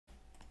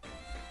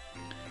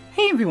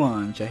Hey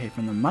everyone, Joe here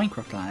from the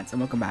Minecraft Lads, and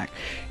welcome back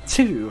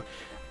to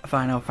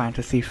Final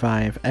Fantasy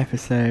V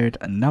episode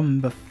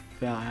number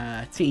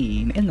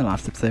 13. In the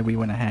last episode we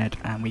went ahead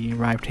and we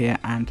arrived here,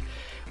 and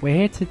we're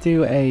here to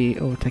do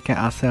to get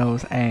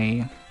ourselves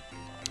a,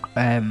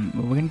 we're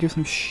going to do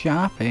some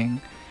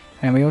shopping,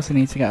 and we also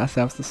need to get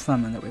ourselves the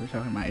summon that we were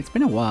talking about. It's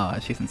been a while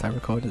actually since I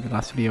recorded the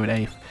last video with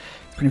Ace.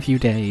 It's been a few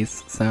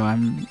days, so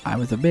I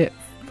was a bit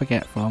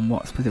forgetful on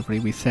what specifically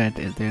we said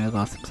at the end of the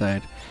last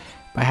episode.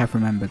 But I have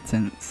remembered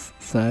since,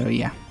 so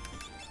yeah.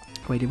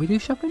 Wait, did we do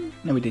shopping?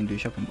 No, we didn't do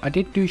shopping. I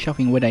did do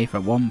shopping with Ace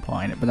at one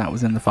point, but that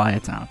was in the Fire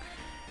Town.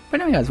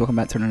 But anyway guys, welcome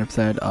back to another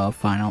episode of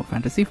Final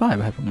Fantasy V. I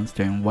hope everyone's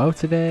doing well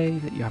today,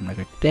 that you're having a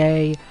good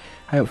day.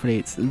 Hopefully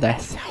it's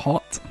less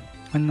hot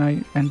when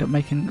I end up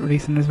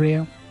releasing this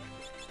video.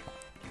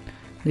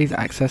 These are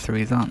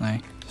accessories, aren't they?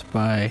 Just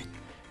buy...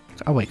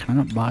 Oh wait, can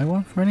I not buy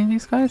one for any of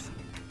these guys?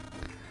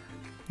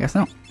 Guess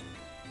not.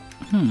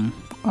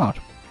 Odd.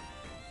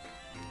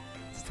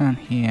 Down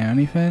here,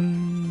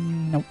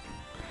 anything? Nope.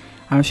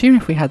 I'm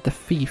assuming if we had the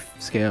thief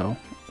skill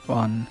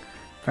on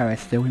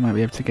Varus still, we might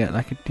be able to get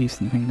like a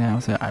decent thing now.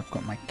 So I've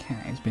got my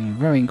cat. He's being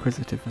very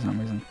inquisitive for some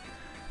reason.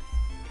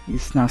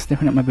 He's now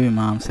sniffing at my boom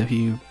arm, so if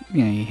you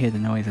hear the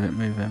noise of it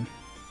moving,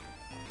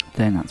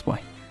 then that's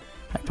why.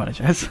 I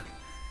apologise.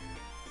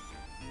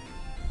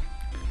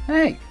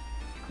 Hey!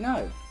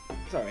 No!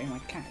 Sorry, my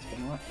cat's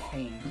been a right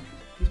pain.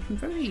 He's been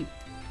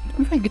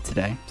very good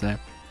today, so I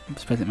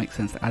suppose it makes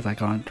sense that as I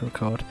go on to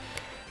record,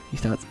 he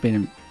starts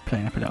playing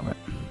up a little bit.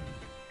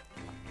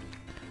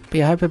 But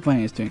yeah, I hope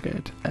everyone is doing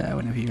good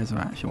whenever you guys are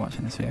actually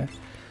watching this video.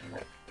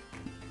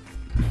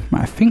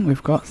 I think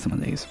we've got some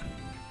of these.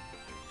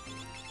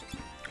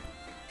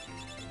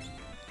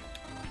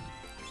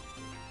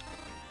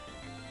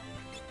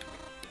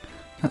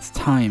 That's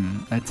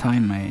time. They're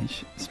time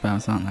mage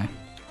spells, aren't they?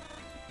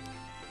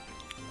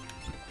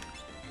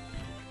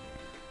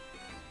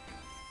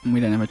 And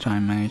we don't have a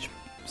time mage,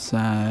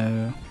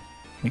 so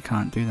we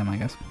can't do them, I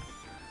guess.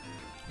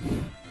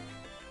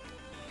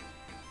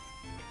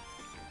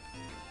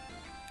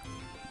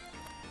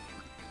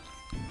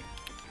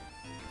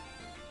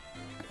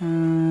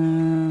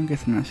 I'm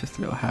guessing that's just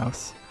a little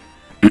house.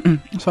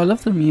 So I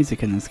love the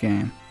music in this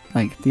game,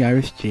 like the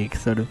Irish jig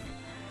sort of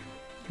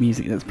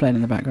music that's playing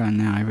in the background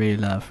now. I really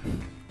love.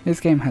 This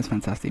game has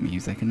fantastic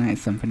music, and that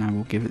is something I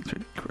will give it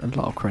a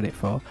lot of credit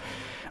for.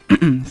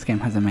 This game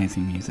has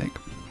amazing music.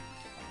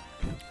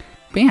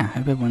 But yeah, I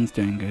hope everyone's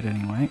doing good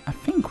anyway. I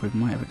think we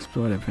might have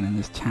explored everything in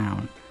this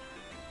town.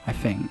 I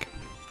think.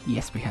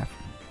 Yes, we have.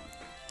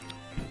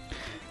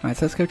 Right,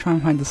 so let's go try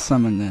and find the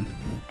summon then.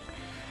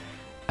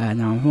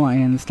 Now, from what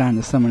I understand,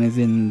 the summon is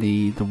in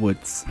the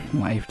woods,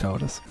 what Eve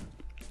told us.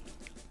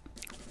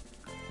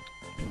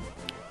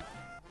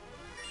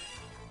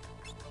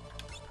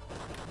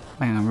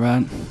 Hang on,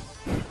 run.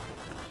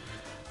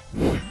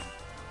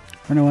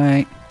 Run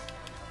away.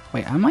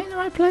 Wait, am I in the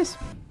right place?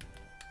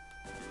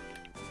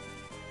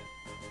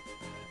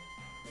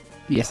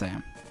 Yes, I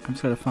am. I'm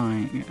just gonna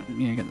find,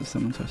 get the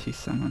summon so she's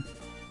summon.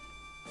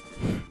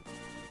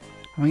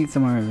 I think it's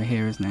somewhere over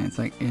here, isn't it? It's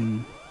like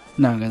in...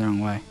 No, I'm going the wrong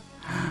way.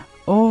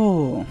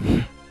 Oh!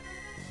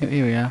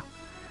 Here we are.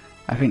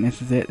 I think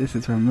this is it. This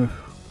is where we move.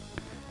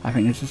 I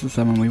think this is the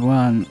summon we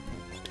want.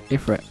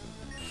 Ifrit.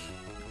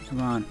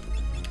 Come on.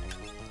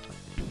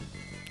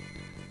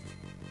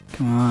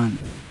 Come on.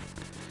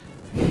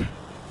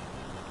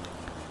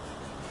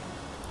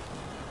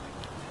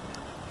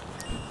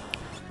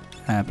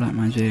 Black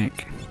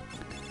magic.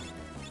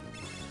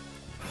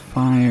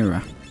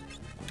 Fire.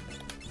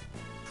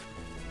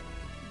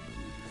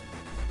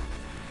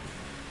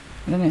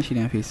 I don't actually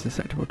know if he's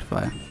susceptible to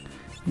fire.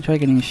 I'll try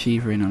getting a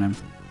Shiva in on him.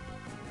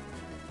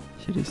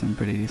 Should do some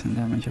pretty decent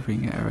damage if we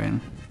can get her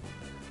in.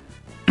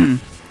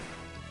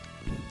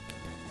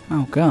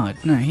 Oh god,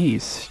 no,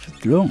 he's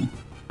strong.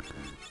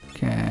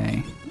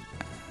 Okay.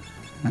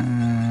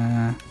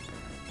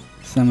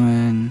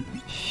 Summon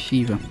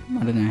Shiva.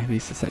 I don't know if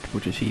he's susceptible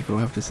to Shiva, we'll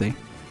have to see.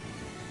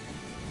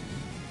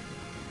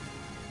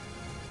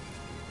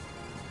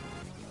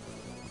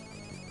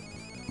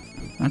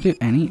 I do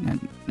any? No,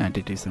 I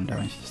did do some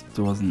damage, just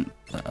wasn't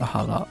a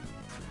whole lot.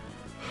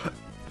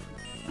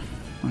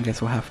 I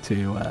guess we'll have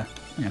to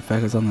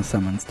focus on the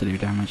summons to do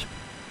damage.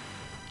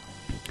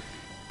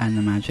 And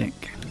the magic.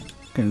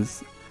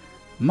 Because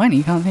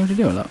Miney can't seem to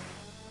do a lot.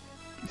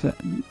 So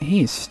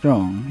he is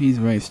strong, he's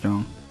very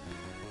strong.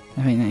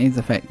 I think that is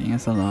affecting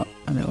us a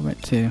little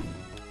bit too.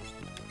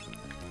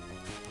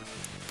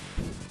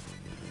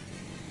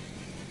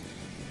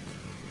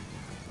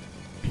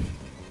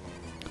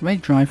 Very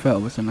dry throat all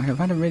of a sudden. Like I've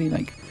had a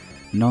really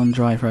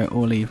non-dry throat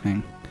all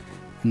evening.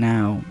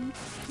 Now,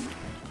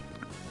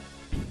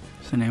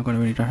 so now I've got a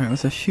really dry throat.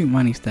 So shoot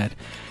Miney's dead.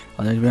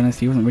 Although to be honest,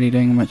 he wasn't really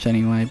doing much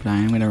anyway. But I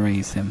am going to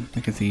raise him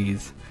because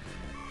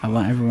I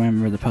want every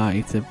member of the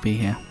party to be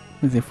here.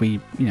 Because if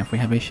we, if we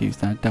have issues,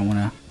 then I don't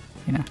want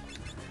to,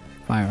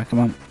 fire her. Come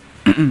on.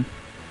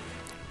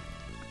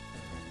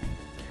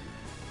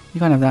 You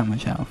can't have that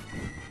much health.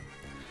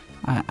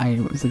 I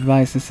was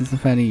advised this is a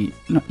fairly,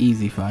 not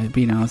easy fight,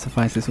 but I was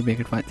advised this would be a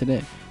good fight to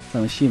do. So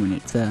I'm assuming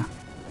it's an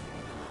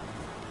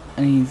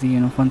easy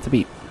enough one to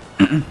beat.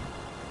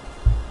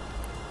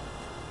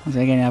 So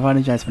again, I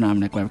apologise for not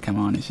having a webcam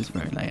on, it's just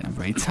very late and I'm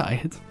very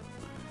tired.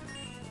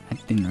 I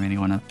didn't really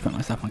want to put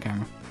myself on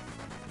camera.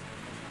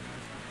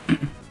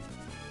 I'm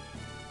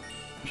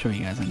sure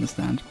you guys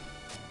understand.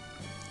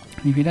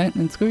 And if you don't,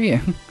 then screw you.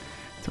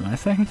 That's what I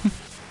say.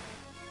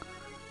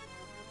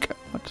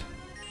 God.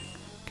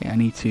 Okay, I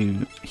need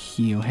to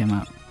heal him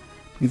up.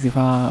 Because if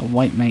our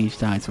white mage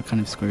dies, we're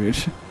kind of screwed.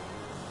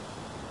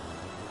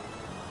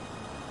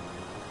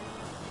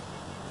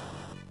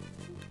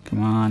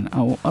 Come on.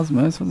 Oh,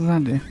 Osmos, what does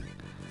that do?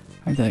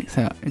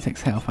 It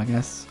takes health, I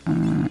guess.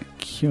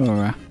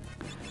 Cura.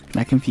 Can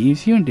I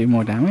confuse you and do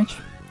more damage?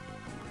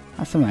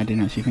 That's something I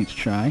didn't actually think to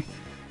try,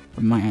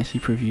 but might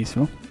actually prove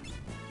useful.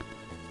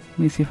 Let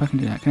me see if I can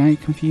do that. Can I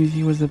confuse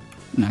you as a...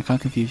 No, I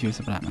can't confuse you as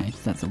a black mage.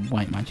 That's a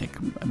white magic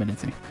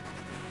ability.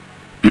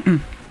 Okay,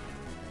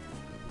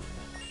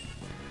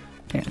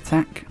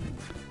 attack.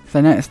 So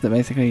I noticed that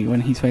basically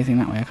when he's facing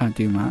that way I can't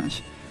do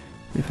much.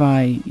 If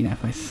I,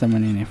 if I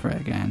summon in for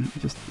it again,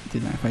 just do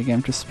that. If I get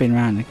him to spin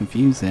around and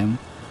confuse him,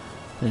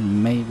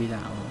 then maybe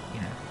that'll,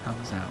 help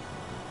us out.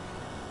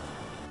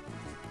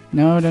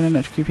 No, don't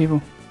electrocute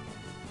people.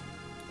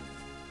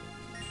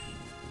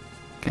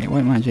 Okay,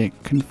 white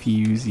magic,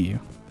 confuse you.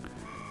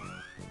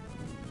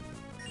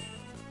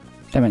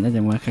 Damn it, that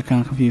didn't work. I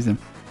can't confuse him.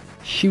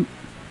 Shoot.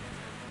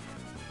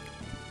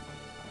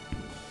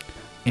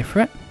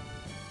 Ifrit?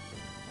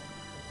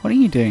 What are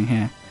you doing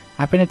here?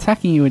 I've been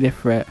attacking you with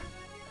Ifrit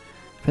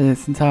for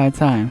this entire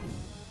time.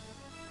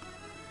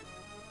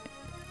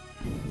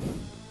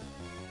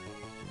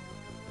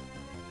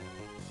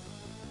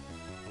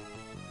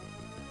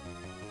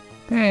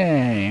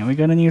 Hey, we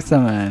got a new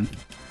summon.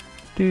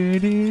 Do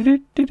do do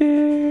do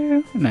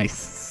do. Nice,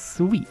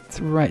 sweet.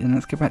 Right, then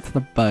let's get back to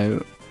the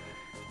boat.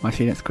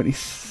 Actually, let's quickly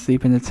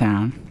sleep in the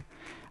town,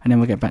 and then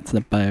we'll get back to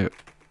the boat,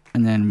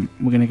 and then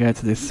we're gonna go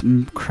to this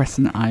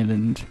Crescent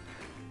Island.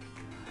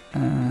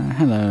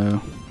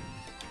 Hello.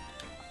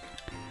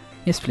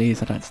 Yes,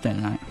 please. I'd like to stay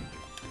the night.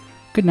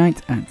 Good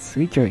night and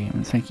sweet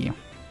dreams. Thank you.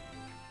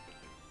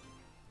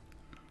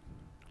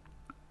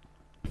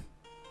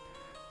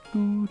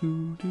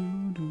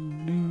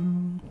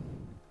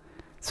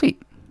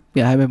 Sweet.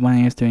 Yeah, I hope everyone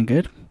here is doing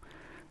good.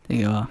 That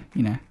you are,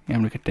 you're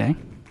having a good day.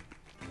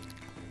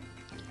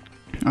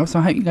 Also,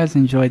 I hope you guys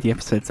enjoyed the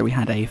episodes that we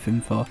had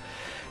Aethan for.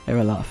 They were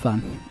a lot of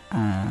fun,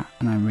 and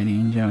I'm really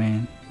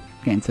enjoying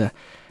getting to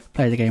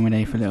play the game with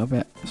Aethan a little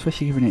bit,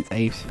 especially given it's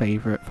Aeth's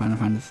favourite Final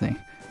Fantasy.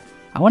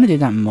 I want to do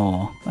that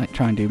more, like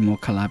try and do more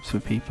collabs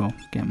with people,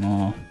 get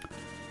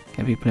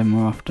people in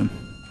more often,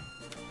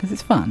 because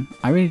it's fun.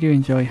 I really do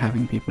enjoy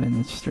having people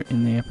in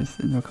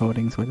the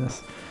recordings with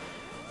us.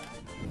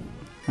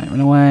 Right,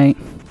 run away,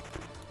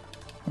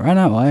 run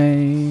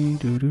away.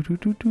 Do do do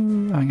do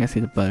do. I think I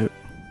see the boat.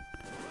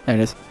 There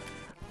it is.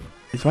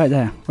 It's right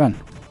there. Run.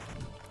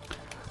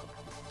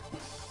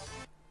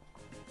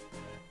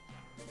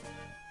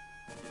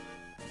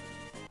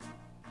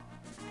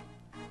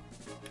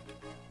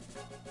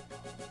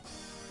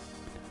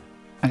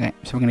 Okay,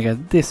 so we're going to go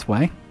this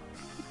way.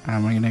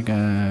 And we're going to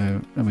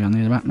go... Are we on the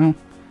other map now?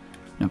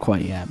 Not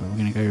quite yet, but we're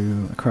going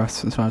to go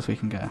across as far as we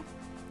can go.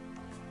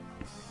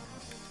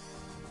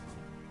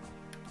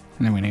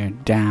 And then we're going to go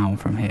down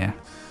from here.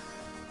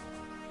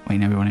 Wait,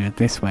 no, we want to go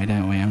this way,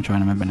 don't we? I'm trying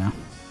to remember now.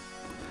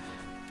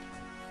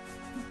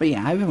 But yeah,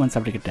 I hope everyone's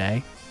having a good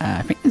day.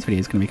 I think this video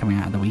is going to be coming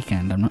out at the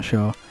weekend. I'm not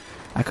sure.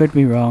 I could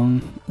be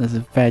wrong. There's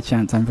a fair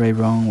chance I'm very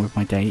wrong with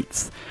my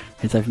dates,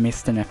 because I've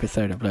missed an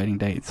episode uploading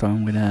dates, so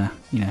I'm going to,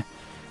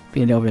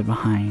 be a little bit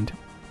behind.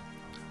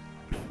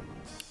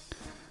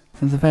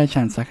 There's a fair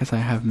chance, like I say,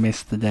 I have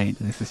missed the date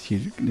that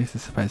this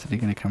is supposedly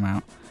going to come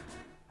out.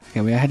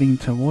 Okay, we are heading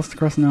towards the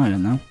Crescent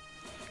Island now.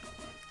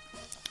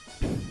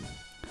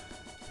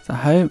 So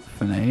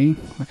hopefully,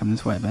 we'll come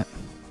this way a bit.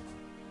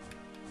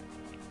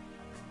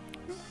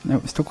 No,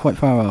 it's still quite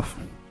far off.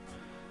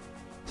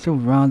 Still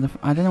rather...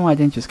 I don't know why I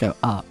didn't just go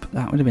up.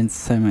 That would have been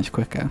so much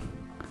quicker.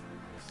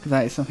 Because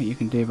that is something you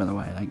can do, by the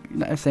way.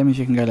 Like, the same as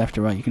you can go left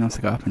or right, you can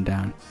also go up and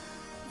down.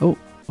 Oh,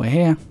 we're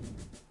here.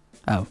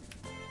 Oh.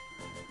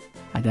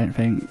 I don't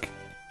think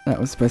that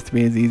was supposed to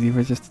be as easy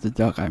for just the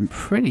dock. I'm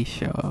pretty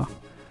sure.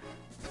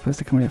 It's supposed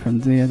to come in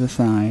from the other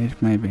side,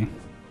 maybe.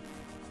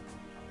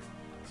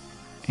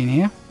 In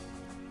here?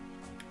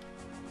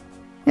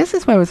 This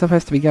is where we're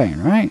supposed to be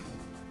going, right?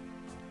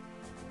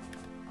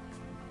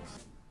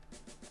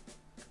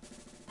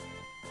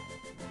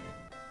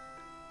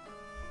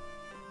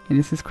 And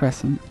this is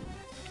Crescent.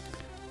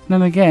 And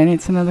then again,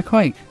 it's another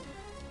quake.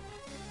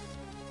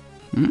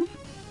 Hmm?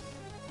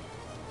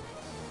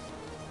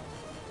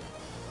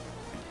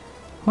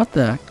 What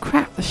the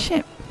crap? The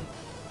ship!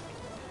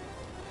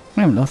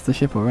 We haven't lost the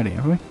ship already,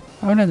 have we?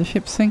 Oh no, the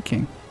ship's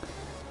sinking.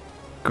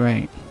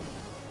 Great.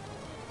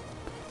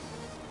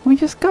 We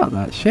just got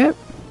that ship.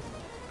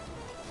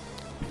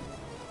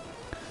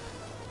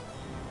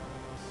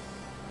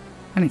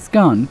 And it's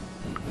gone.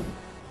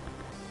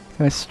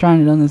 So we're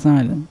stranded on this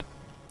island.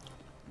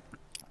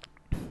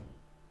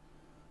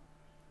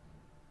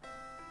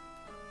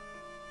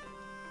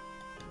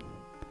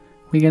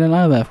 We get a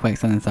lot of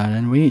earthquakes on this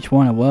island. We each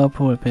want a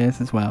whirlpool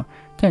appears as well.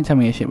 Don't tell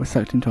me your ship was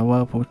sucked into a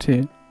whirlpool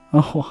too.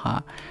 Oh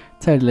ha.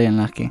 Totally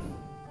unlucky.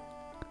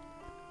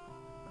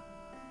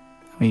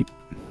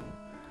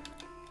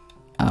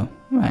 Oh,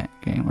 right,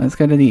 okay. Well, let's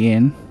go to the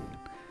inn.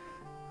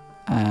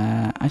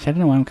 Actually, I don't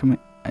know why I'm coming.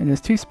 There's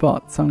 2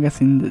 spots, so I'm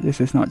guessing that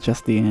this is not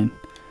just the inn.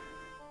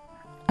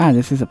 Ah,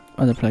 this is a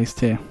other place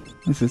too.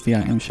 This is the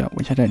item shop,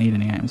 which I don't need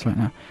any items right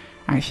now.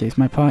 Actually, is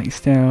my party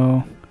still...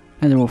 No,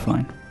 they're all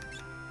fine.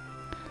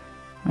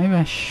 Maybe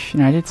I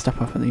no, I did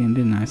stop off at the inn,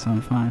 didn't I? So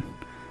I'm fine.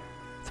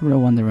 So we'll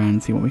wander around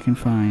and see what we can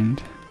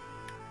find.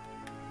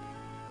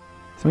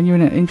 So when you're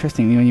in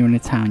interestingly, when you're in a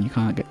town, you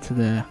can't get to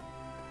the...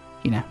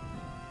 You know...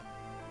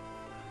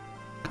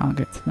 Can't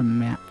get to the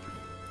map.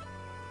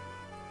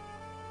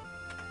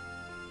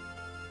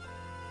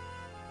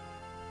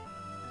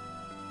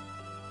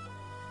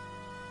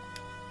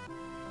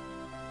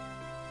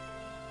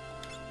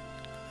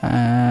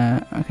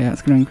 Okay,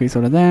 that's going to increase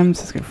all of them,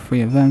 so let's get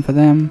 3 of them for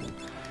them.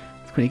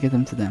 Let's quickly give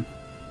them to them.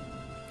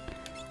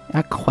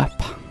 Equip.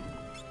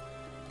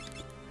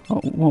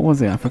 Oh, what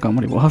was it? I've forgotten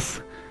what it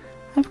was.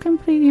 I've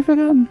completely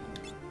forgotten.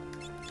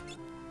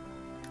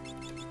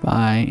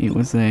 Buy, it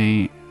was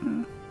a...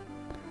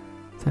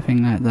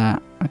 Something like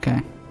that.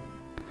 Okay.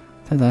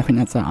 So I think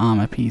that's an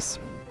armor piece.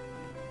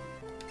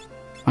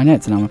 I know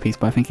it's an armor piece,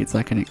 but I think it's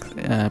like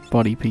an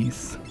body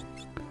piece.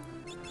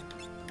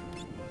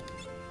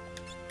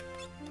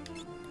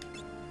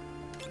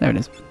 There it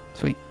is.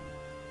 Sweet.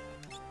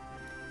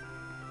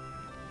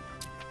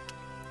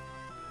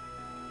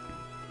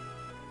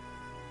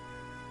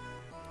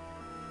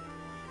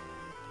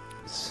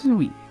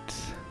 Sweet.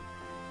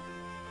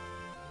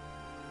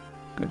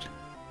 Good.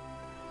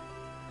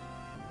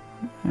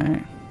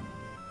 Alright.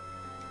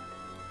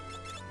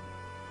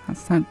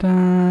 That's that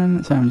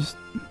done. So I'm just...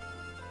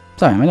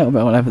 Sorry, I'm a little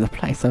bit all over the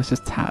place. I was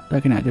just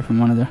looking at a different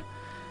monitor.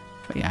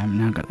 But yeah, I've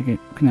now got the game.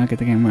 Can now get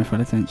the game with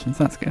full attention,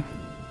 so that's good.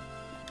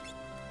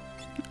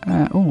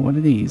 Oh, what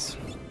are these?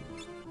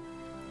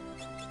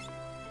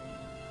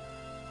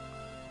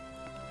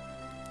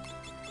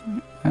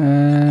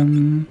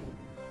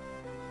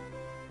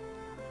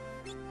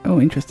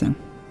 Oh, interesting.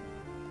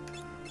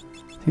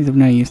 These are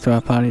no use to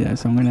our party though,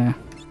 so I'm gonna,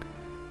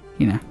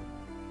 you know,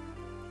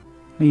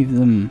 leave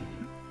them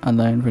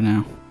alone for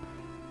now.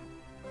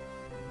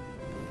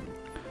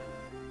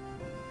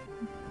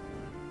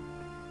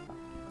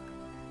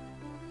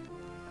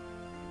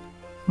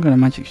 We've got a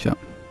magic shop.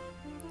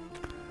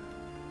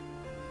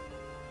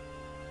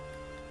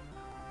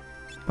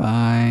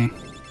 Bye.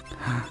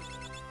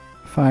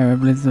 Fire,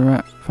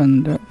 blizzard,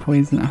 thunder,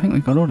 poison. I think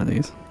we've got all of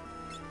these.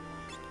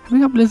 Have we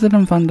got blizzard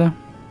and thunder?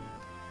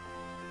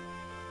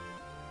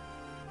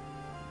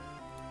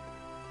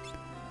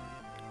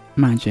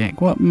 Magic.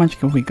 What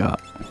magic have we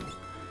got?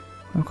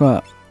 We've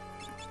got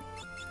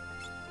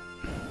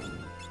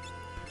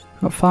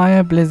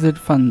fire, blizzard,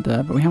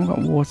 thunder, but we haven't got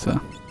water.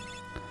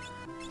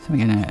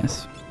 Something in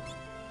this.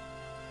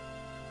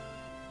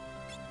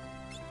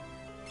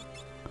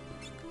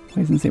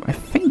 Poison sleep. I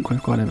think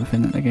we've got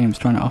everything that the game's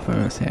trying to offer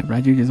us here, but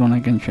I do just want to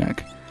again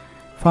check.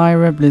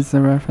 Fire,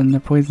 blizzard, thunder,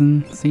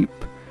 poison, sleep.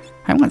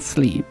 I haven't got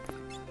sleep,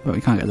 but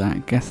we can't get that. I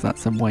guess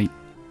that's a weight.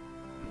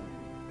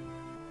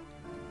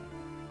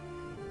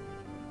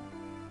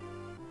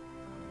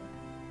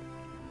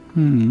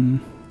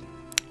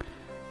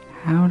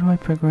 How do I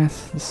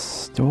progress the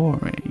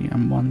story?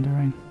 I'm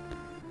wondering.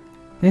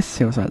 This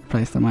feels like the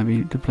place that might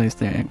be the place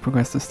to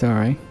progress the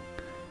story.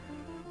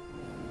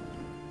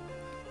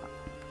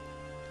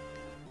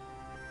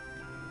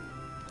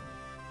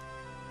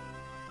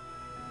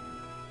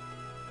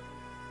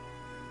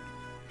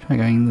 Try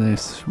going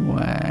this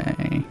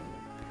way.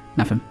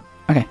 Nothing.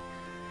 Okay.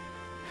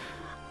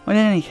 Well,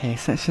 in any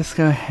case, let's just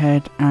go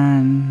ahead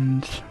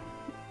and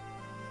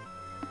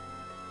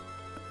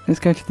let's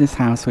go to this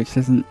house, which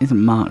isn't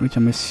marked, which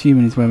I'm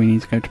assuming is where we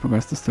need to go to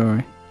progress the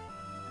story.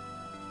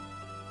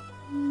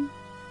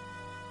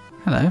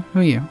 Hello, who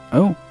are you?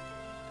 Oh,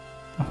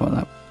 I thought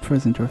that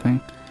froze into a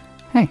thing.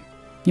 Hey,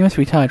 you must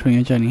be tired from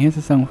your journey. Here's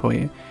a song for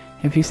you.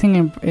 If you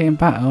sing in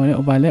battle,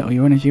 little by little,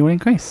 your energy will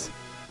increase.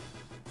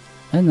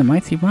 Learn the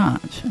mighty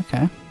march.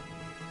 Okay.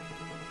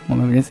 Well,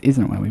 maybe this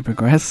isn't where we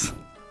progress.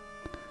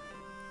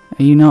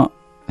 Are you not?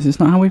 Is this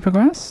not how we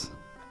progress?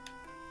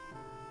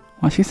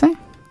 What'd she say?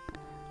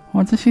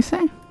 What does she say?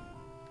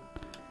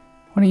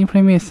 Why don't you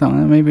play me a song?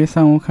 And maybe a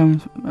song will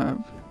come.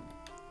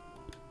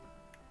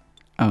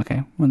 Oh,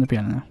 okay, we're on the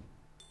piano now.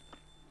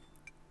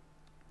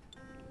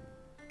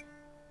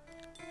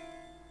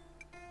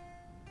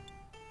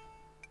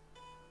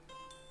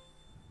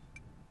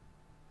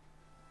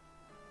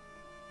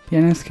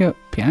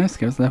 Piano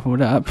skills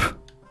leveled up.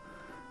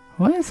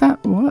 What is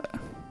that? What?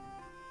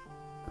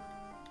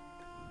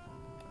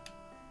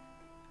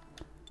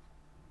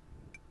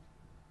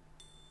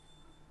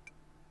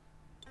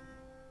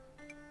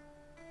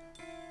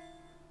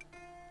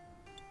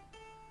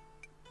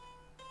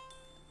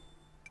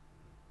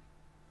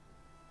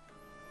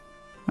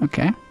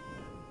 Okay.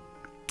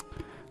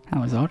 That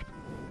was odd.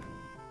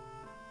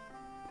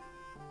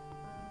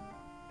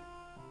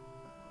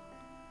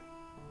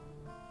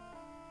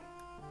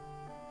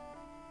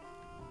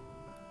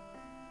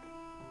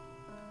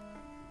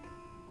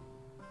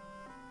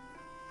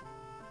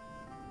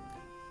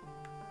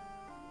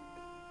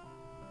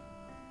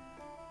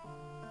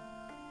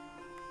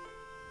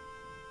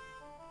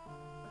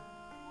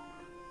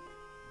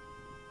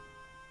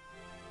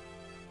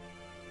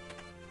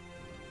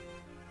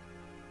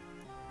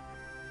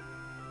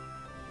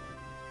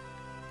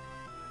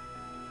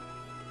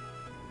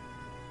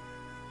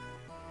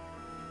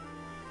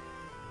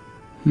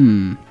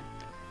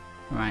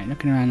 Right,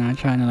 looking around now,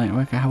 trying to like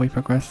work out how we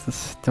progress the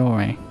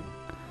story.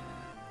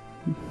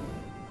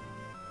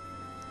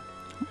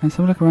 Let's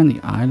have a look around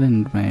the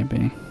island,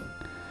 maybe.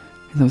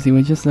 Because obviously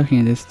we're just looking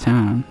at this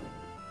town.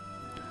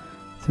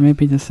 So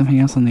maybe there's something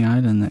else on the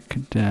island that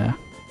could,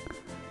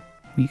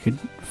 we could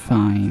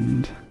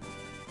find.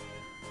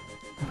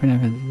 Nothing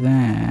over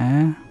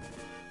there.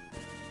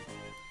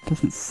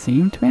 Doesn't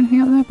seem to be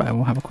anything up there, but I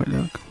will have a quick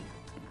look.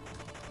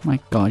 My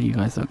god, you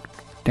guys look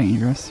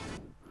dangerous.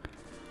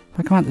 If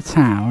I come out the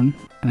town,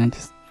 and then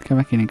just go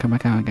back in and come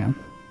back out again.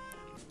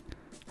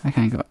 I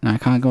can't go, no I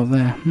can't go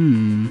there.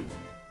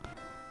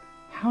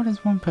 How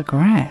does one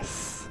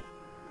progress?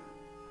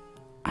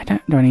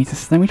 Do I need to,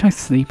 let me try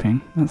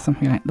sleeping. That's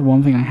something the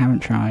one thing I haven't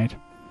tried.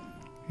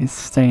 Is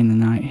staying the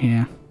night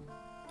here.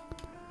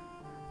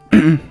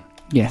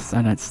 Yes,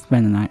 I'd like to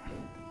spend the night.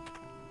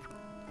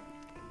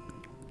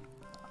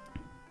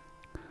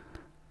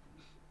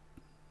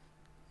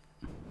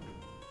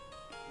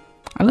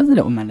 I love the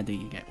little melody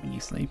you get when you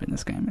sleep in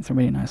this game. It's a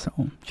really nice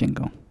little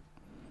jingle.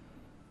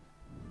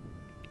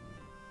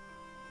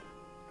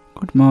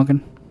 Good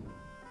morning.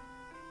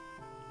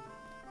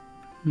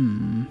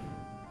 Maybe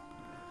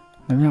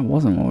that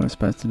wasn't what we were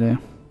supposed to do.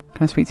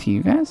 Can I speak to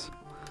you guys?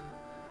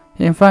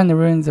 You can find the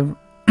ruins of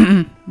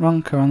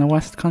Ronka on the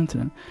west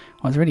continent.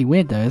 What's really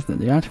weird though is that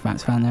the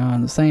artifacts found there are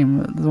the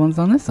same as the ones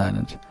on this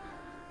island.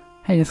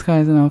 Hey, this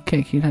guy's an old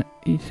kick. He'd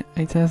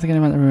tell us again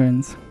about the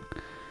ruins.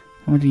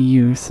 What do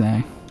you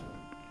say?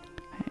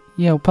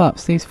 Yo,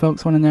 Pops, these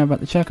folks want to know about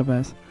the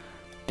chocobos.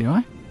 Do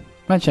I?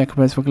 My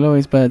chocobos were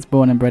glorious birds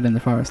born and bred in the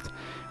forest.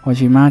 Once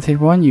you mounted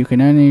one, you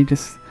can only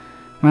just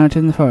mount it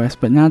in the forest,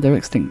 but now they're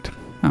extinct.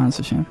 Oh, that's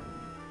a shame.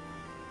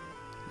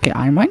 Okay,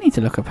 I might need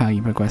to look up how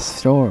you progress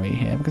story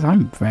here, because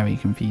I'm very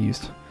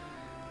confused.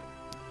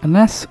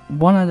 Unless,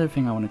 one other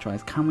thing I want to try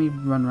is, can we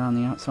run around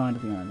the outside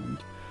of the island?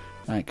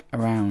 Like,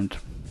 around...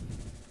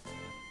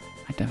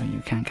 I don't think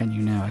you can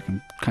you? No, I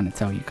can kind of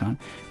tell you can't.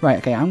 Right,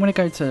 okay, I'm going to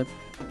go to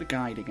the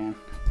guide again.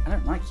 I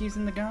don't like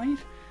using the guide,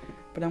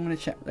 but I'm going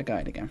to check the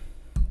guide again.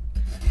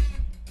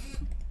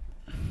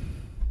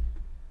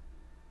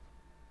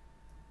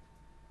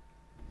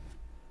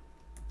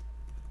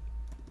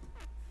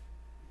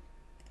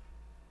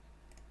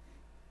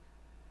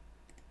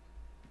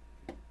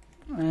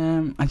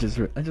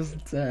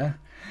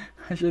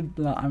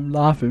 I'm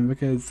laughing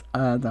because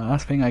the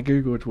last thing I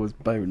googled was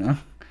boner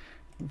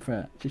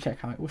to check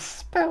how it was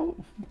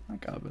spelled. I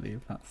can't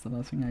believe that's the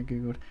last thing I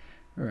googled.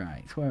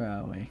 Right, where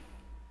are we?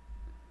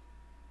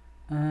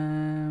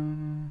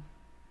 I'm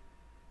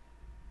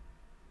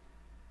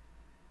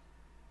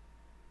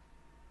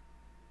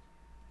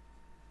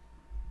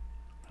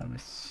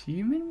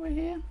assuming we're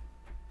here.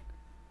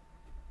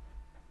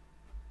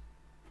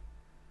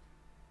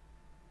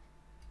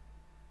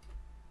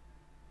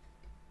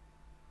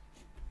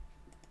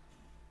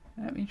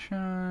 Let me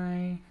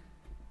try.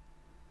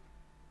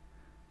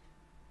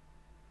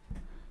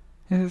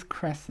 This is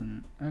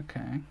Crescent.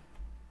 Okay.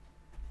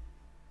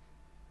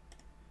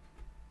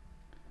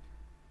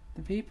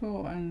 The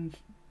people and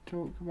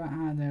talk about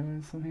how there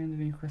was something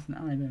underneath Crescent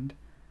Island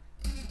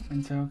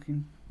when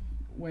talking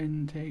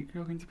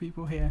to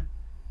people here.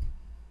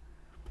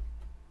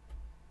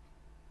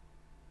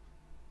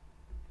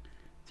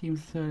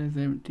 Seems the soil is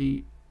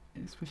empty,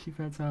 especially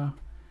fertile,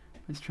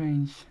 but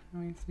strange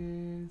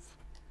noises.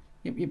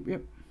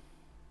 Yep.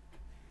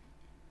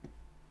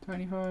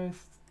 Tiny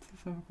forest to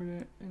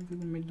separate into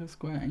the middle of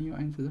square and you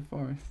enter the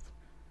forest.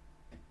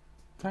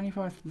 Tiny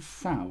forest to the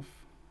south.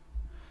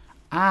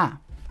 Ah,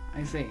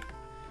 I see.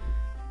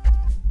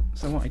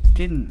 So what I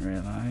didn't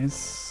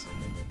realise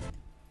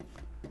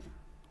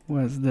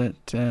was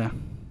that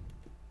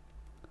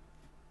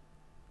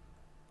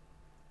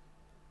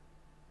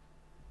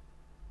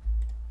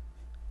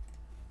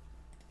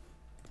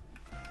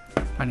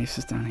Bunny's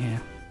just down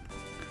here.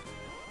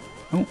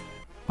 Oh,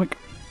 quick,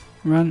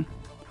 run.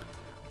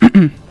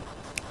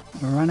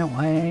 Run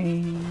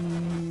away.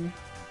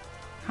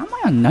 How am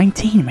I on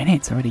 19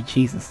 minutes already?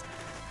 Jesus.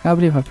 I can't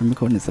believe I've been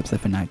recording this episode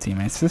for 19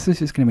 minutes. This is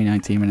just going to be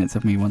 19 minutes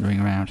of me wandering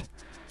around.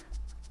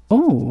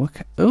 Oh,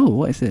 okay. Oh,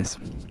 what is this?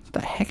 What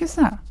the heck is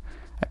that?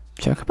 A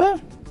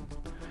chocobo?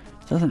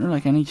 Doesn't look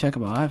like any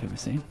chocobo I've ever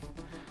seen.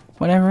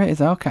 Whatever it is,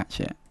 I'll catch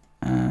it.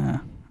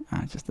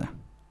 That's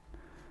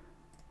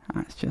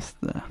just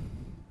the...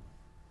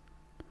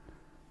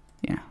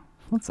 Yeah,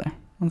 one sec.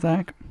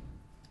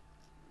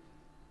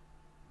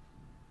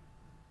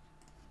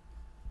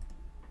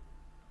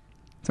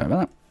 Sorry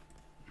about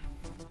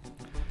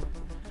that.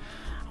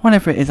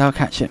 Whatever it is, I'll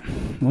catch it.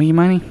 Will you,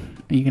 Miney?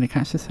 Are you going to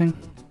catch this thing?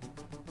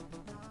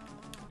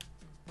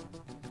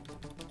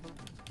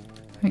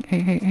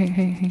 Hey.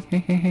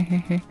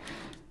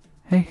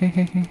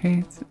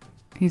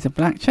 He's a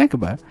black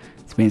chocobo.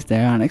 This means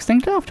they aren't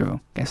extinct after all.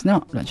 Guess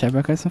not. Black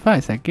chocobos and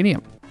fire, so giddy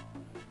up.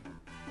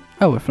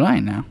 Oh, we're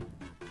flying now.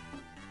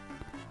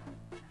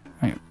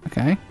 Right,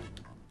 okay.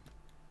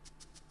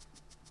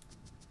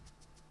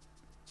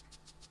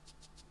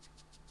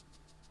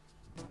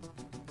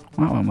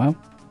 Well.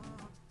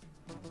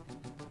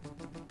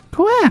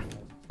 Cool.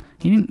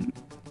 He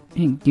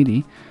didn't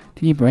giddy.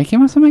 Did you break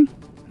him or something?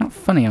 Not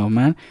funny, old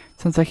man.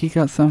 Sounds like he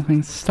got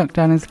something stuck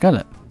down his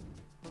gullet.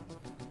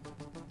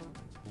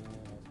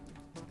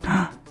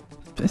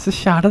 It's a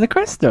shard of the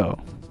crystal.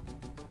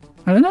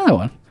 And another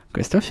one.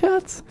 Crystal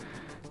shards?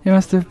 It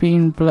must have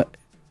been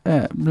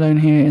blown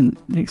here in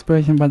the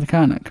explosion by the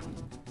Karnak.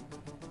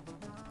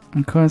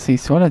 And because he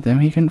swallowed them,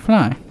 he couldn't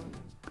fly.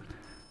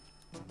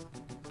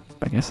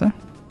 I guess so.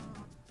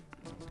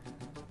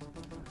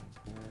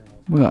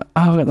 We got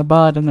the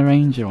Bard and the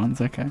Ranger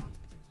ones, okay.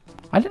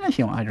 I don't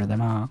actually know what either of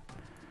them are.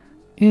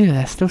 Ew,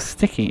 they're still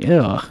sticky,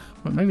 ugh.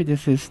 But maybe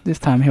this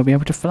time he'll be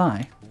able to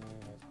fly.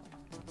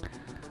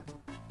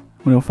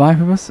 Will all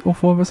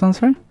four of us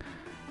answer it?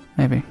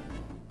 Maybe.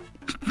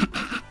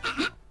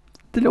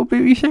 The little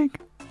booty shake.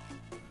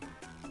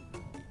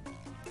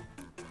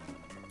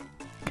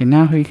 Okay,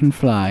 now he can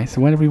fly.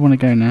 So where do we want to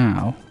go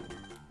now?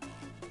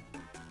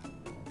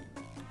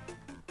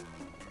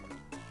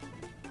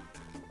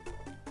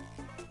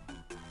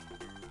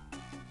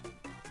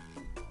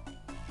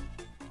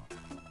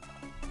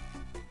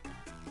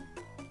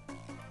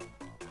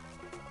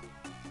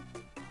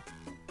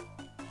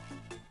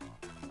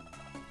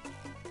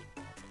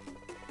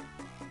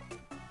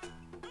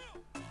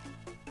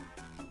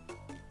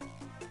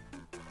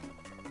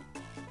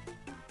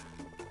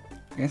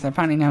 Okay, so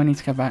apparently now we need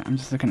to go back. I'm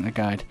just looking at the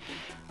guide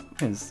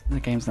because the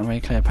game's not very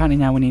clear. Apparently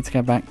now we need to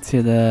go back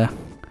to the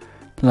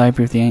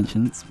Library of the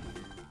Ancients.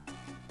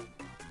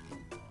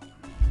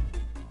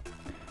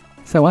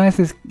 So why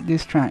is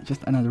this track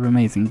just another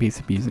amazing piece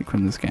of music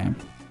from this game?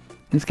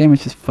 This game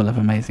is just full of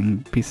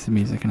amazing pieces of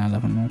music and I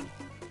love them all.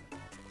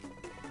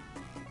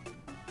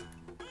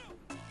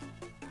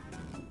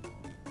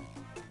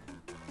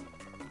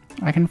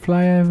 I can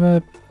fly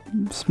over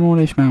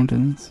smallish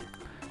mountains.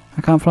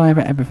 I can't fly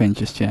over everything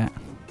just yet.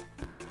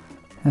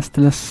 There's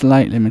still a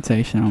slight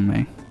limitation on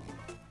me.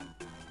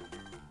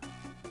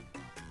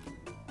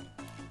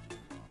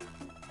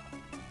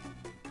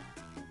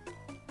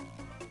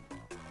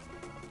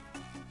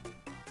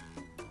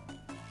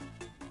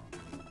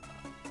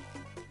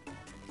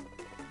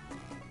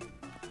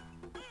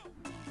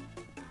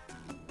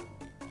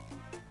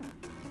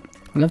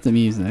 I love the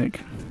music.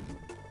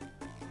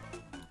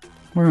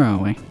 Where are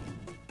we?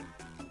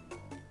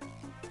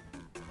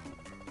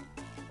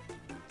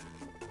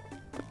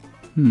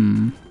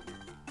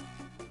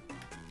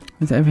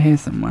 Is it over here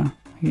somewhere?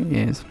 I think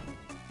it is.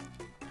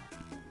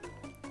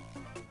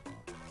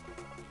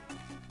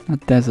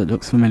 That desert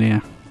looks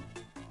familiar.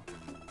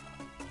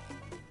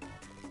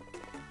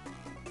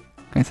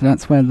 Okay, so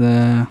that's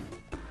where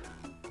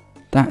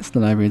that's the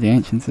Library of the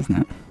Ancients,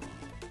 isn't it?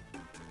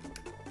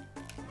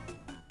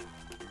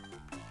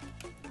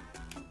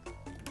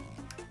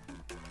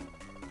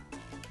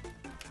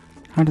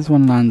 How does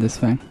one land this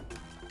thing?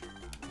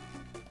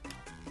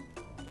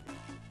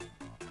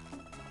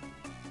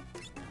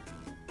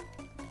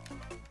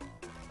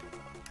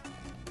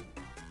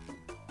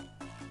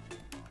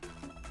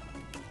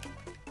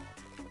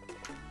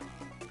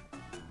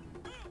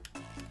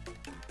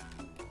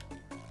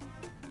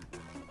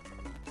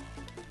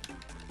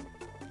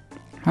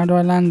 How do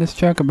I land this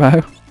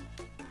chocobo?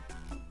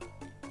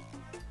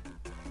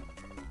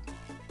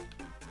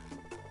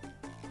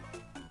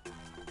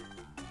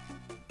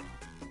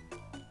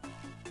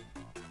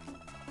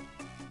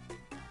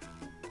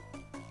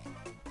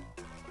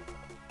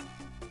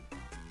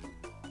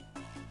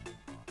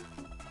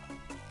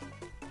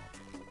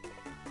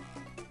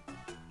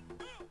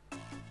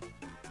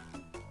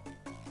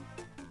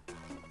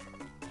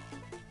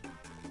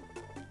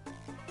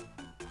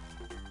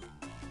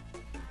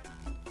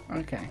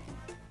 Okay,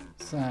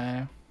 so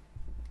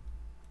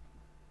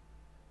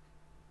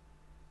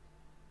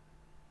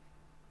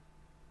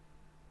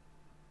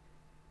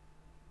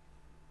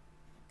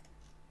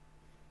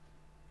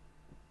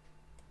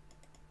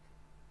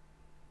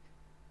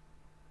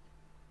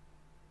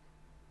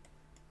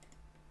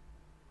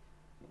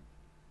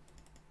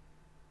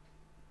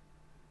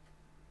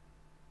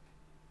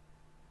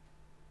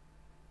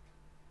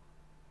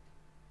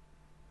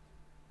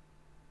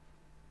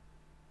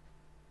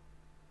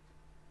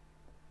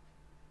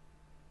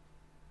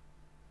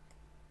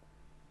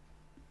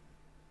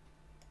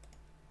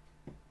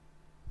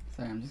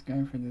I'm just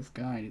going through this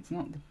guide. It's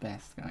not the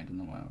best guide in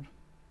the world.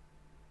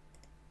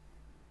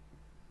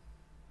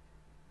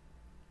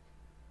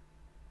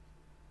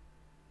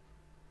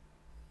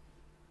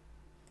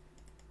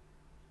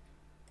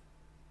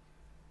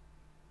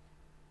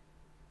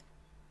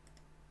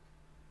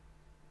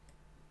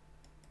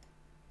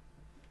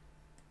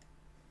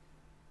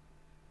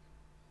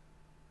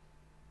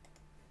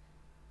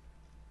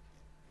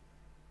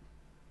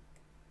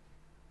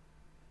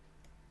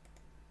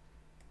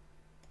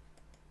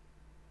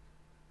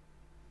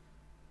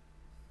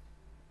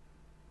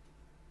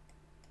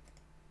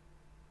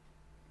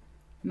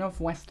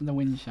 Northwest of the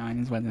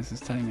windshine is where this is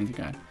telling me to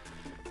go.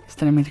 It's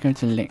telling me to go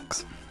to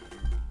Licks.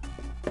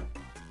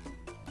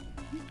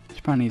 Which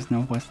apparently is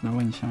northwest of the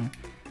windshine.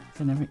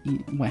 So never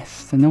eat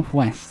west. So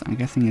northwest, I'm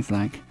guessing, is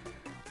like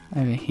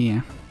over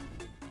here.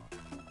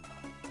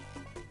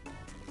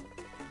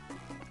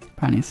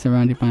 Apparently it's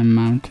surrounded by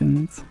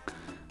mountains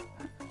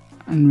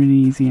and really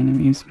easy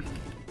enemies.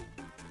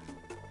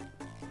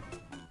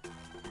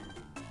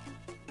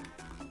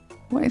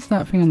 What is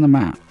that thing on the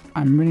map?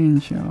 I'm really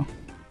unsure.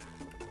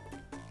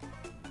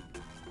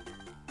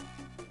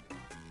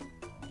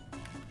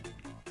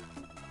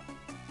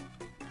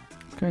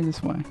 Let's go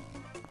this way.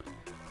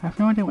 I have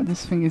no idea what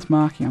this thing is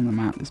marking on the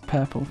map, this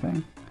purple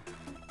thing.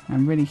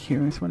 I'm really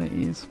curious what it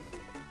is.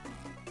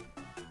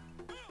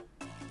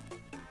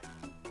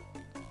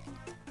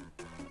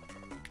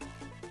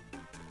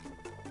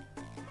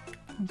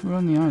 We're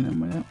on the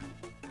island with it.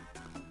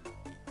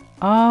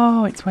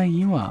 Oh, it's where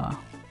you are.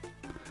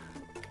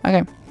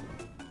 Okay.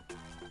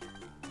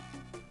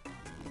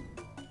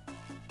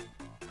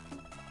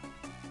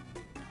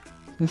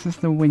 This is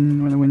the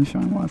wind where the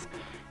windshine was.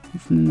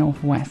 It's in the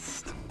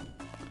northwest.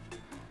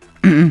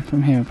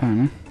 From here,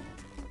 apparently.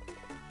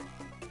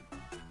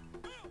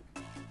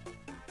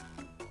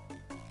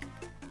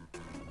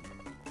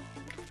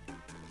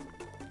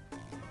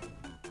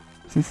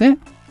 Is this it?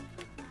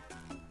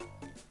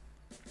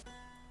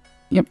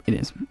 Yep, it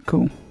is.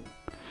 Cool.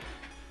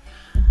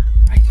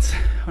 Right.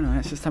 Hold on,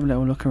 let's just have a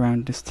little look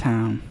around this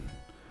town.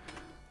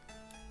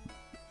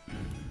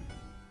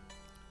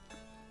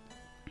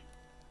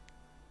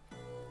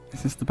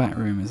 Is this the back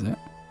room, is it?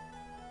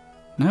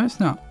 No, it's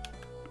not.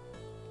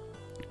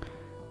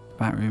 The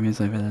back room is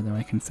over there, though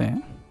I can see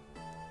it.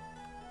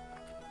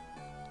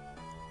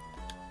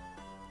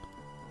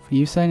 For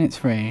you saying it's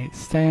free,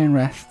 stay and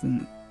rest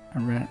and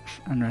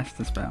rest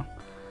the spell.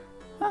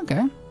 Okay.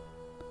 I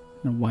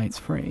don't know why it's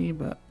free,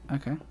 but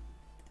okay.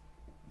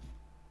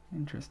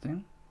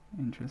 Interesting.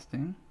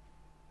 Interesting.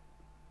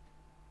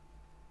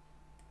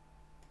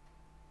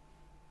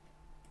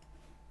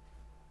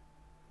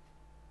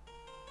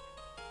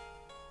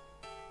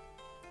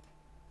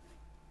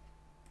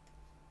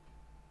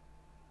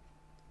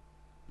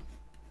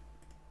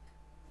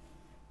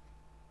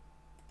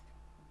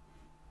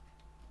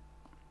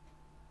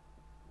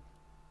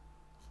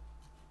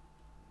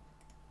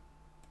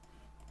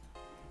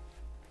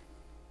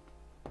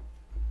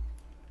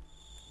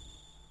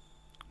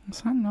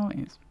 What's that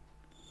noise?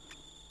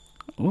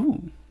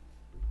 Ooh.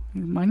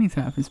 Miney's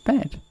out of his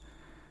bed.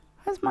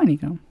 Where's Miney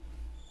gone?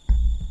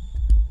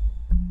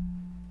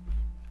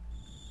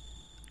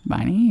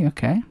 Miney, you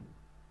okay?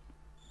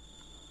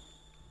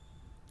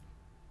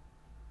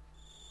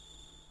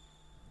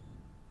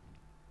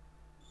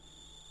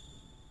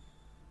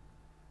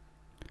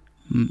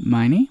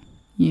 Miney,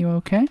 you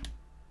okay?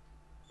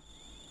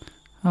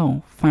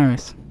 Oh,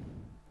 Faris.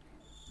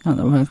 Not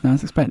the person I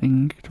was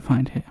expecting to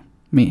find here.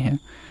 Meet here.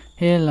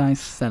 Here lies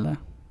Stella.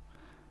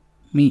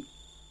 Meet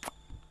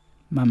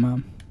my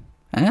mum.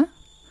 Eh?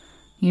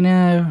 You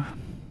know,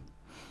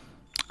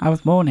 I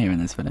was born here in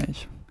this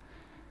village.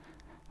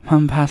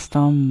 Mum passed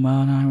on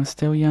when I was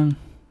still young.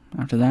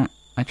 After that,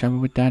 I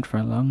travelled with Dad for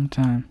a long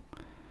time.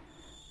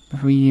 But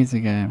 3 years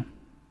ago,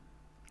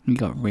 we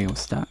got real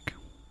stuck.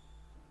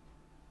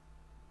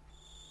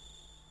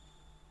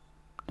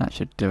 That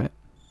should do it.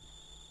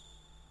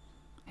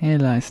 Here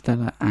lies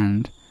Stella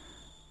and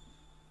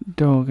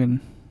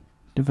Dorgan,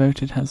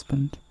 devoted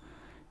husband.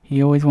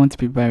 He always wanted to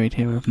be buried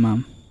here with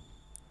Mum.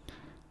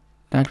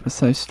 Dad was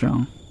so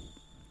strong.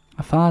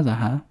 A father,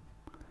 huh?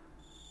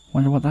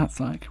 Wonder what that's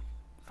like.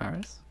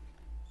 Faris?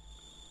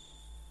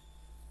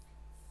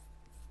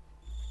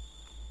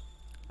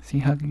 Is he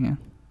hugging her?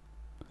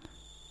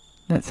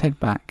 Let's head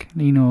back.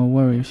 Lena will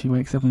worry if she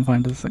wakes up and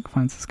finds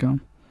us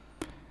gone.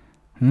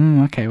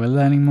 Okay, we're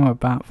learning more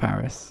about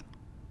Faris.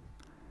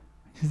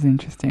 Which is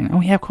interesting.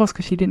 Oh yeah, of course,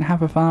 because she didn't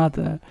have a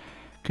father.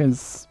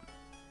 Because,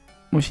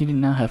 well, she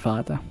didn't know her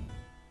father.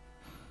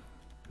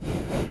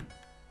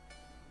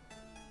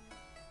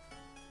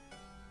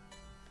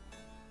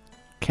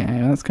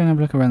 Okay, let's go and have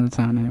a look around the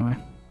town anyway.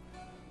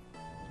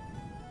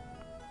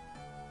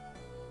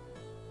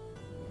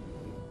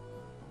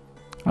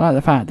 I like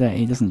the fact that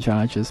he doesn't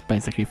charge us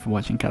basically for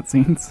watching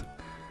cutscenes.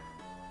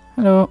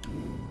 Hello.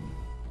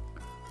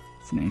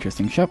 It's an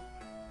interesting shop.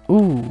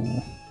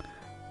 Ooh.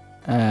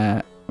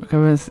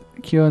 Recovers,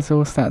 cures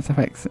all stats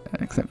effects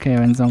except KO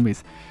and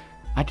zombies.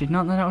 I did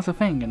not know that was a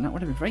thing, and that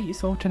would have been very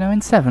useful to know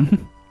in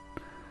 7.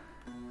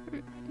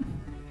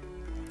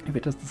 If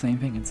it does the same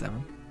thing in 7,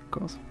 of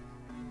course.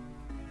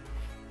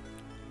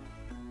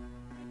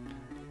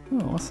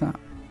 Oh, what's that?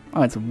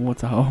 Oh, it's a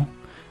water hole.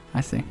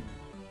 I see.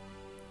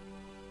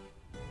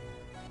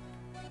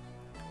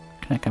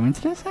 Can I come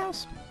into this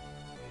house?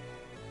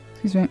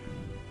 Excuse me.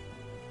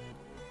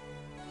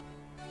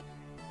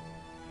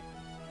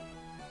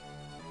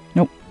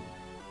 Nope.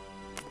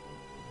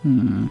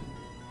 Wander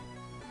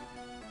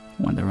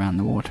around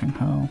the watering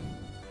hole.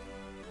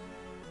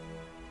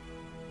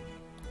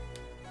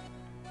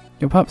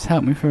 Your pups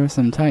helped me through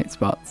some tight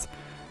spots.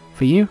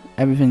 For you,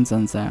 everything's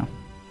on sale.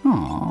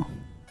 Aww.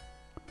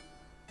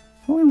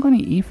 Oh, we haven't got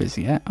any ethers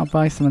yet. I'll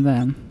buy some of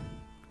them.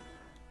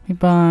 We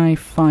buy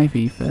 5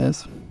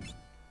 ethers.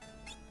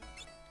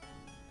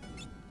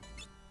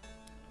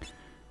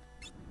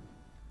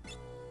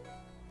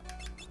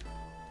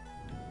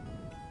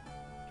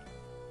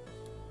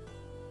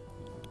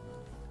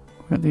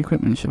 We're at the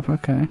equipment shop,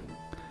 okay.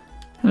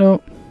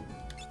 Hello.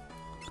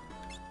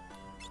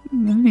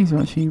 These are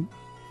actually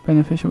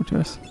beneficial to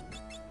us.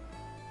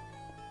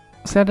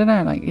 So I don't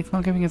know, like, it's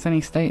not giving us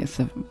any status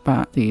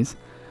about these.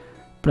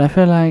 But I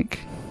feel like...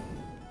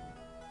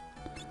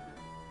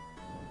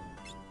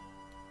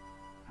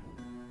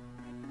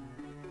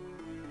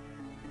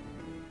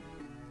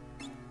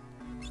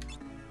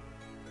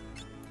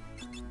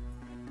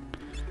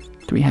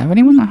 Do we have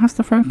anyone that has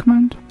the throw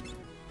command?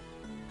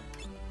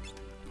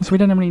 So we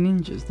don't have any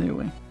ninjas, do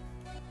we? I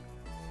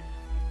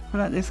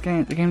feel like this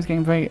game, the game's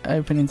getting very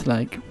open into,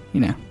 like,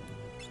 you know,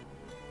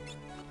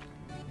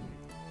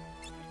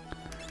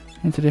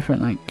 into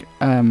different, like,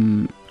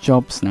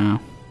 jobs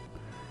now,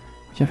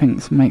 which I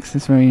think makes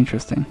this very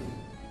interesting.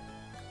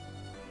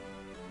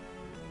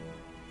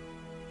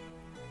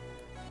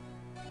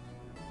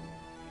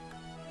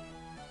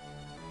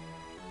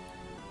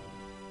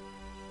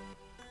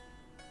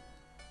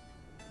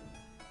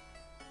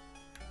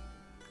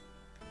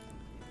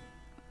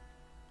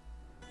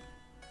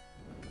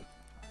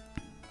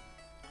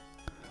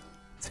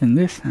 It's in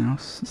this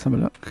house. Let's have a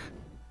look.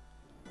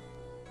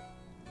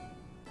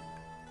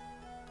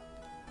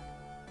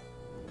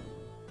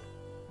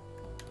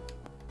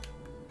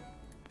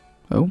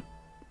 Oh.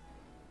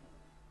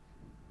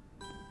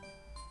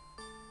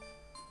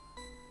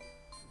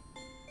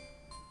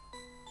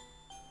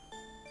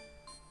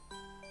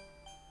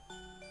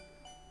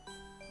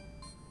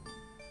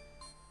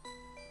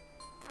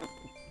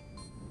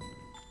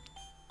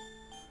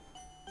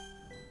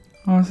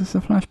 Oh, is this a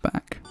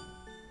flashback?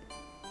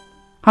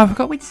 Oh, I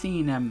forgot we'd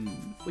seen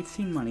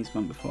Money's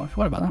mum before. I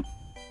forgot about that.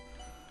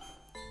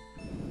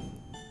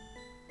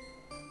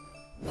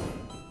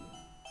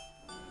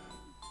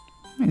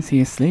 Is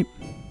he asleep?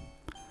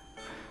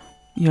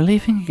 You're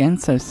leaving again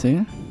so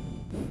soon?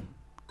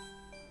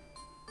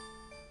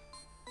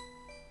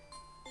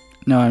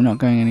 No, I'm not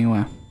going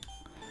anywhere.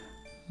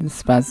 The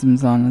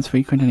spasms aren't as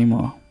frequent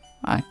anymore.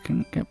 I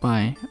can get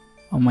by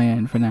on my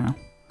own for now.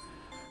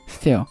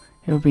 Still,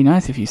 it would be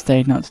nice if you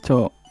stayed not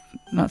to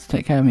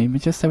take care of me,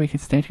 but just so we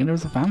could stay together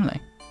as a family.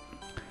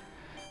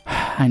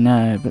 I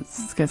know, but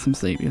let's get some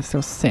sleep. You're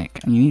still sick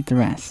and you need the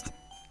rest.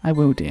 I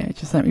will, dear.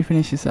 Just let me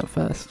finish this up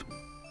first.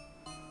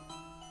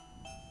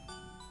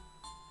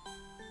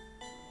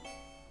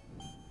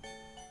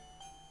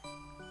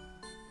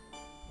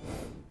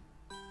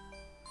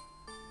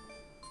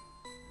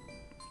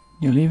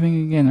 You're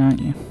leaving again, aren't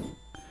you?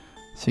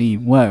 So you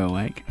were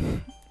awake.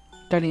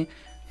 Daddy,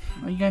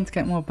 are you going to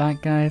get more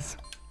bad guys?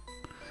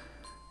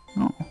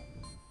 Oh,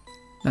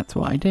 that's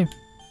what I do.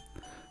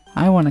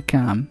 I want to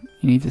come.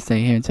 You need to stay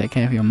here and take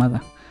care of your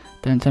mother.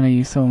 Don't tell her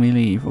you saw me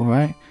leave,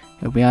 alright?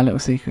 It'll be our little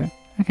secret.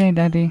 Okay,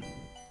 Daddy.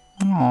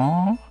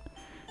 Aww.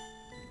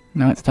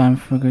 Now it's time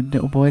for good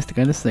little boys to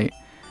go to sleep.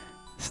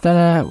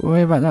 Stella,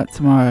 worry about that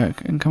tomorrow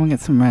and come and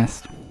get some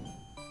rest.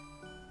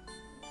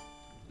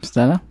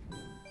 Stella?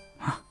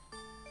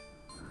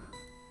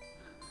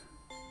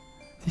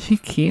 Did she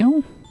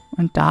kill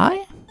and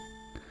die?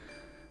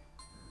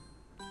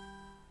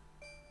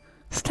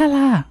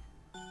 Stella!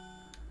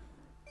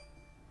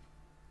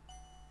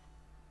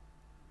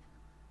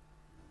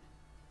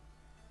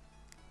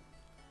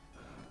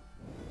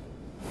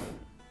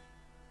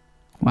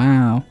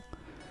 Wow.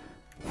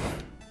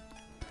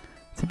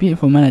 It's a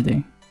beautiful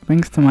melody. It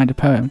brings to mind a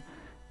poem.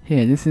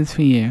 Here, this is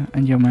for you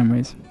and your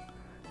memories.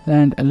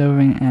 Land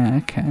alluring air,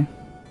 okay.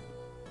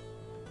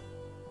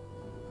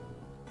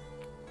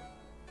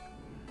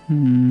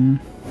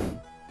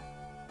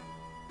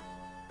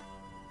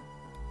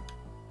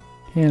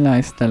 Here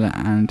lies Stella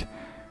and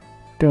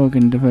dog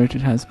and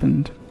devoted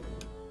husband.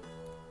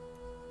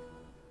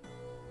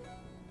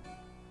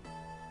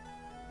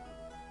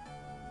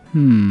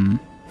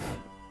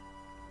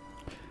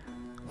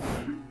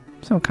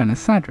 It's all kind of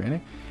sad, really.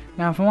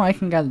 Now, from what I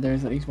can gather, there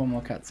is at least one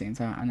more cutscene,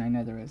 so, and I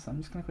know there is. So I'm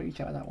just going to quickly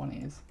check what that one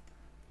is.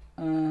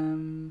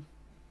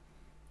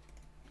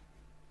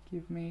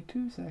 Give me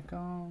 2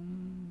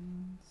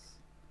 seconds.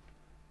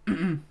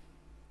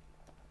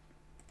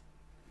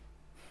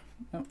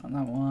 Nope, not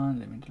that one.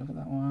 Let me look at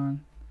that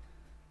one.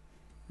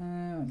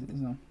 What is it,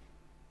 this one?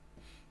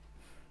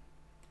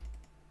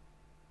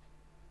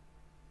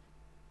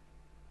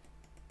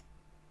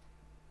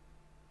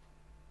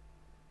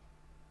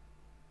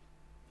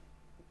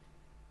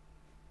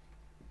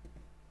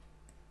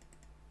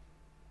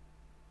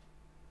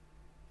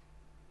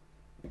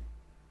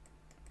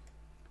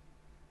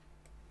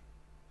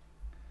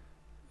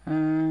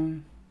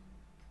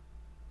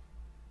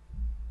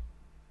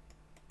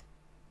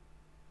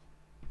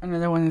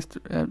 Another one is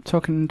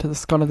talking to the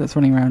scholar that's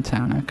running around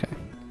town. Okay.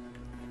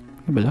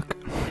 Have a look.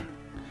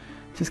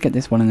 Just get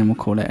this one and then we'll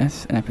call it an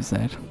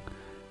episode.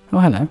 Oh,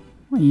 hello.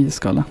 Are you the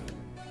scholar?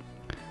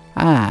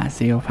 Ah,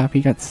 so your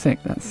pappy got sick.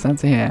 That's sad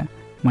to hear.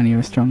 When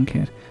you're a strong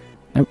kid.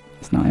 Nope,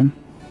 it's not him.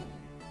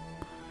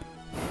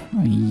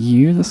 Are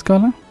you the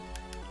scholar?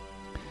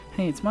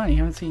 Hey, it's Marty.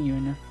 Haven't seen you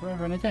in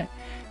forever and a day.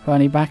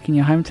 Finally back in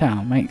your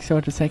hometown. Make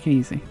sure to take it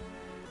easy.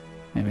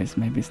 Maybe it's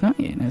not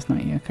you. No, it's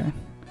not you. Okay.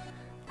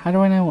 How do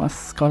I know what a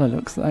scholar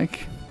looks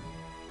like?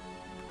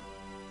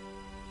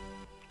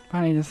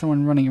 Apparently there's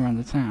someone running around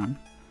the town.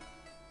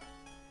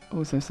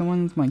 Also,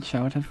 someone's my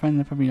childhood friend.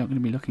 They're probably not going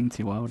to be looking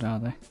too old, are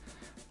they?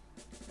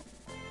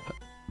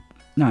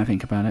 Now I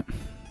think about it.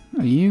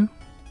 Are you?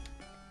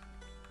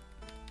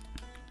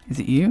 Is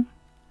it you?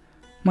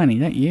 Money,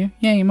 that you?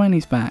 Yay,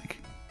 Money's back.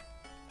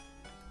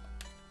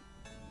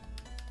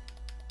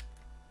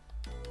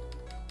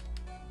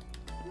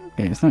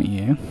 Okay, it's not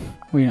you.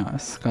 Well, you're not a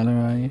scholar,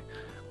 are you?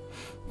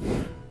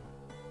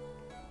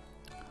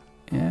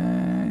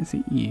 Is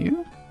it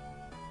you?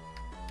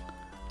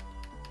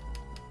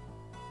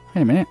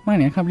 Wait a minute,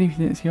 Money, I can't believe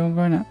it's you're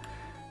grown up.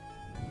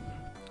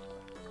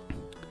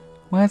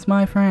 Where's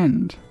my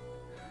friend?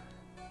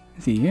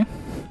 Is it you?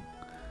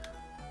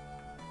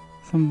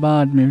 Some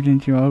bard moved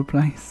into your old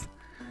place.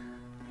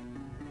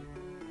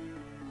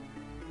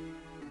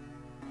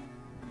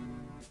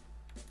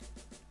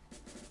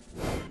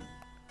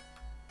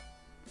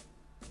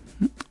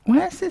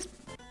 Where's this?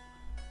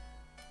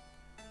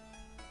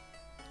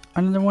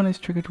 Another one is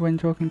triggered when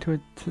talking to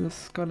the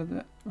scholar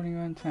that's running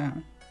around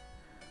town.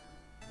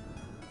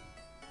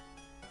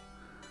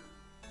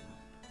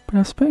 But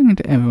I've spoken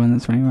to everyone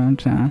that's running around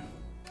town.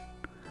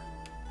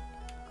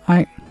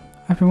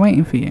 I've been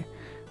waiting for you.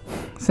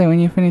 So when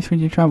you're finished with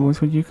your troubles,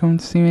 would you come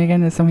to see me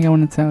again? There's something I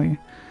want to tell you.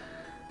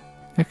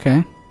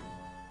 Okay.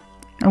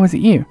 Oh, is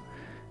it you?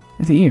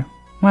 Is it you?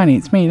 Manny,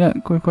 it's me.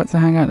 Look, we've got to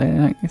hang out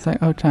there. It's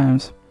like old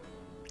times.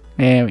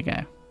 There we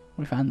go.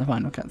 We found the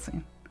final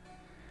cutscene.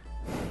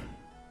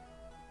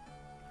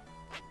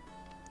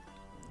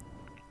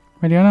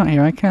 Ready or not,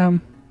 here I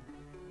come.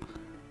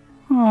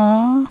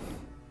 Aww.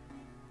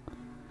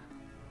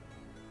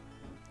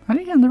 How do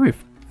you get on the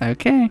roof?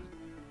 Okay.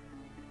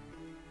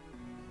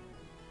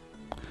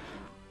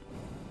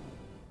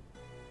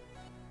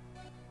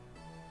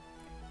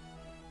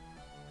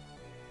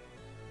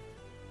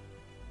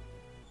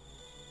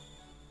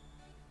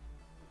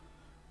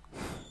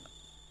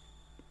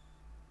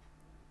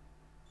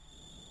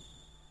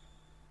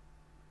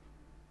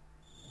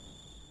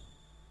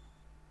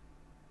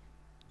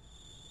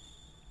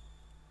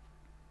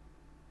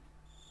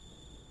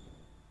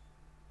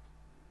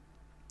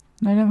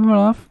 No, don't fall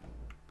off.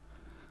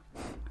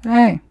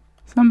 Hey,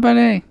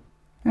 somebody,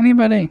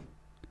 anybody.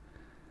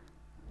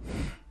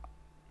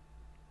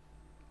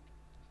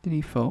 Did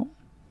he fall?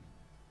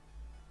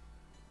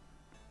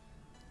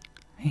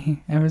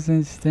 Ever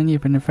since then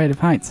you've been afraid of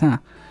heights, huh?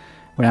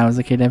 When I was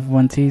a kid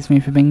everyone teased me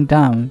for being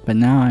dumb, but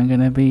now I'm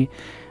gonna be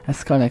a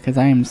scholar because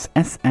I am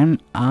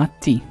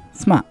SMRT,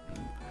 smart.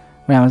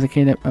 When I was a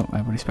kid, oh,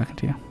 I've already spoken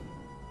to you.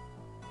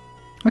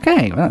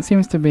 Okay, well that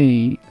seems to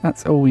be,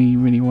 that's all we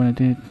really wanted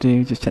to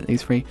do, just check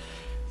these three.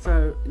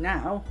 So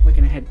now we're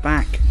going to head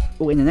back,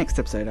 or in the next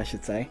episode I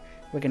should say,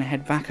 we're going to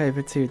head back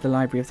over to the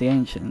Library of the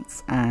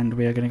Ancients, and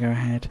we are going to go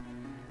ahead,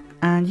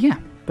 and yeah,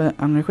 but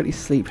I'm going to quickly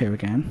sleep here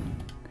again.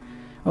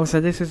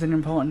 Also, this is an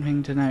important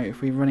thing to note,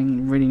 if we really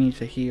need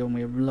to heal and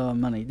we have low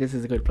money, this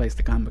is a good place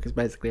to come, because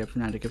basically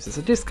Fernando gives us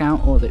a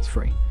discount, or it's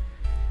free.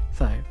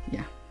 So,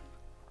 yeah.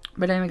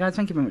 But anyway guys,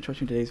 thank you very much for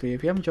watching today's video.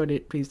 If you have enjoyed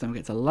it, please don't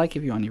forget to like.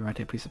 If you're new right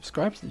here, please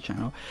subscribe to the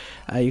channel.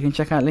 You can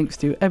check out links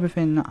to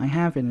everything that I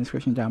have in the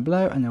description down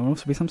below, and there will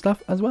also be some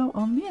stuff as well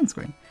on the end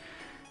screen.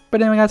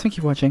 But anyway guys, thank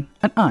you for watching,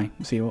 and I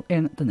will see you all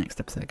in the next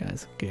episode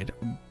guys.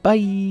 Goodbye!